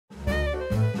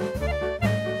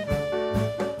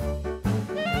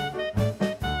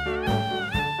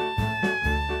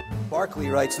Barclay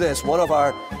writes this: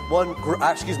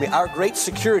 our great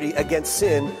security against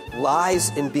sin lies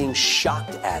in being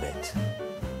shocked at it.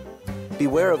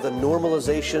 Beware of the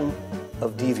normalization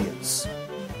of deviance,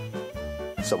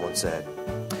 someone said.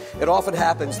 It often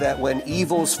happens that when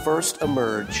evils first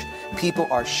emerge, people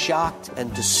are shocked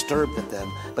and disturbed at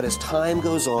them. But as time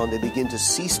goes on, they begin to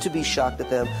cease to be shocked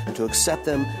at them and to accept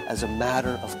them as a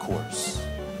matter of course.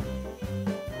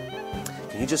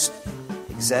 Can you just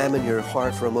examine your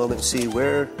heart for a moment and see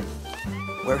where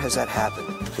has that happened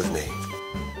with me?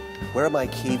 Where am I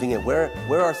caving in?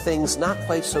 Where are things not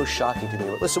quite so shocking to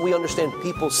me? Listen, we understand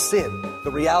people sin, the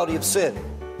reality of sin.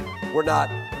 We're not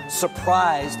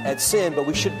surprised at sin, but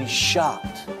we should be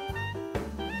shocked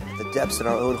at the depths that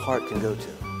our own heart can go to.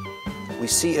 We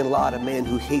see in Lot a man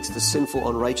who hates the sinful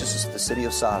unrighteousness of the city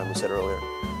of Sodom, we said earlier,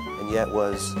 and yet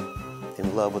was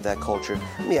in love with that culture.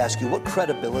 Let me ask you, what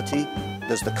credibility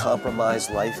does the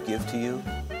compromised life give to you?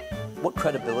 What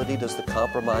credibility does the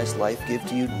compromised life give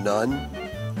to you? None.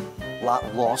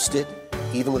 Lot lost it,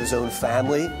 even with his own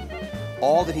family.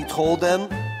 All that he told them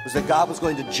was that God was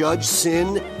going to judge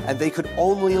sin, and they could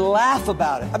only laugh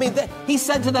about it. I mean, he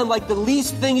said to them like the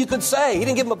least thing you could say. He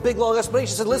didn't give them a big, long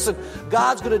explanation. He said, listen,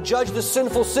 God's going to judge this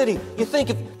sinful city. You think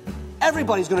if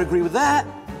everybody's going to agree with that,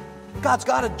 God's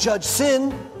got to judge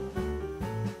sin.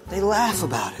 They laugh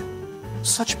about it.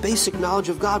 Such basic knowledge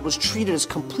of God was treated as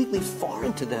completely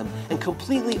foreign to them and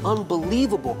completely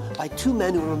unbelievable by two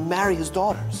men who were to marry his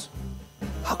daughters.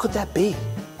 How could that be?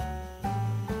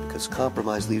 Because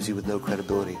compromise leaves you with no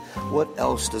credibility. What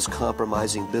else does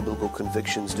compromising biblical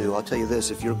convictions do? I'll tell you this: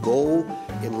 if your goal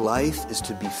in life is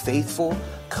to be faithful,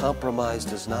 compromise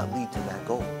does not lead to that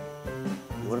goal.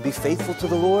 You want to be faithful to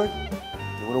the Lord?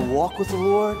 You want to walk with the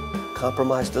Lord?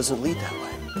 Compromise doesn't lead that way.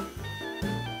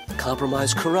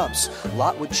 Compromise corrupts.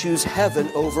 Lot would choose heaven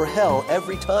over hell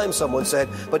every time, someone said,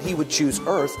 but he would choose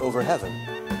earth over heaven.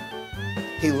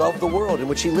 He loved the world in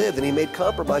which he lived, and he made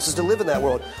compromises to live in that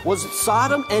world. Was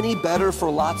Sodom any better for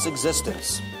Lot's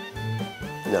existence?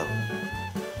 No.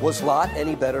 Was Lot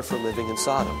any better for living in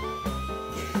Sodom?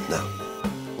 No.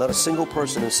 Not a single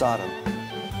person in Sodom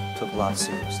took Lot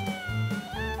seriously.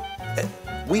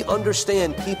 We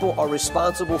understand people are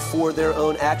responsible for their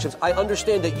own actions. I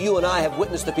understand that you and I have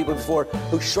witnessed to people before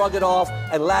who shrug it off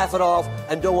and laugh it off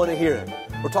and don't want to hear it.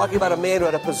 We're talking about a man who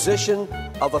had a position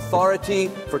of authority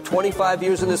for 25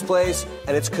 years in this place,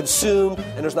 and it's consumed,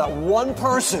 and there's not one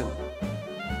person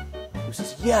who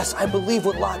says, yes, I believe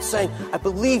what Lot's saying. I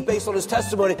believe, based on his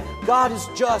testimony, God is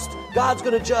just. God's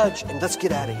going to judge, and let's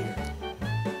get out of here.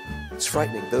 It's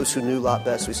frightening. Those who knew Lot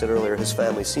best, we said earlier, his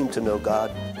family seemed to know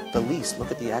God the least.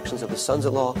 Look at the actions of his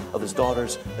sons-in-law, of his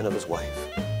daughters, and of his wife.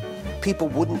 People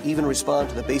wouldn't even respond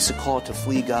to the basic call to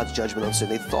flee God's judgment on sin.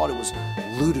 They thought it was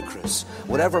ludicrous.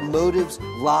 Whatever motives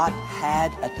Lot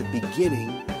had at the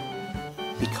beginning,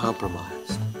 he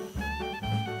compromised.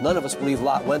 None of us believe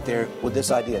Lot went there with this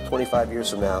idea: 25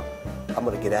 years from now, I'm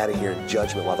going to get out of here in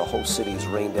judgment while the whole city is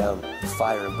rained down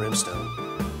fire and brimstone.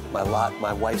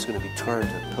 My wife's going to be turned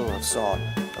to a pillar of salt.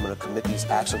 I'm going to commit these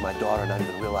acts with my daughter and not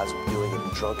even realize I'm doing it in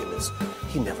drunkenness.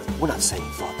 We're not saying he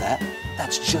thought that.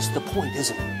 That's just the point,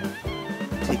 isn't it?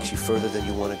 It takes you further than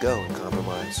you want to go in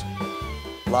compromise.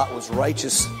 Lot was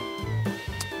righteous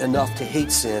enough to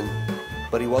hate sin,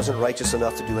 but he wasn't righteous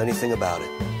enough to do anything about it.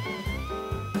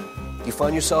 Do you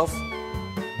find yourself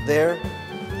there?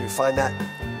 Do you find that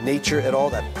nature at all,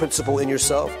 that principle in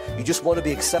yourself? You just want to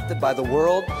be accepted by the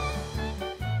world?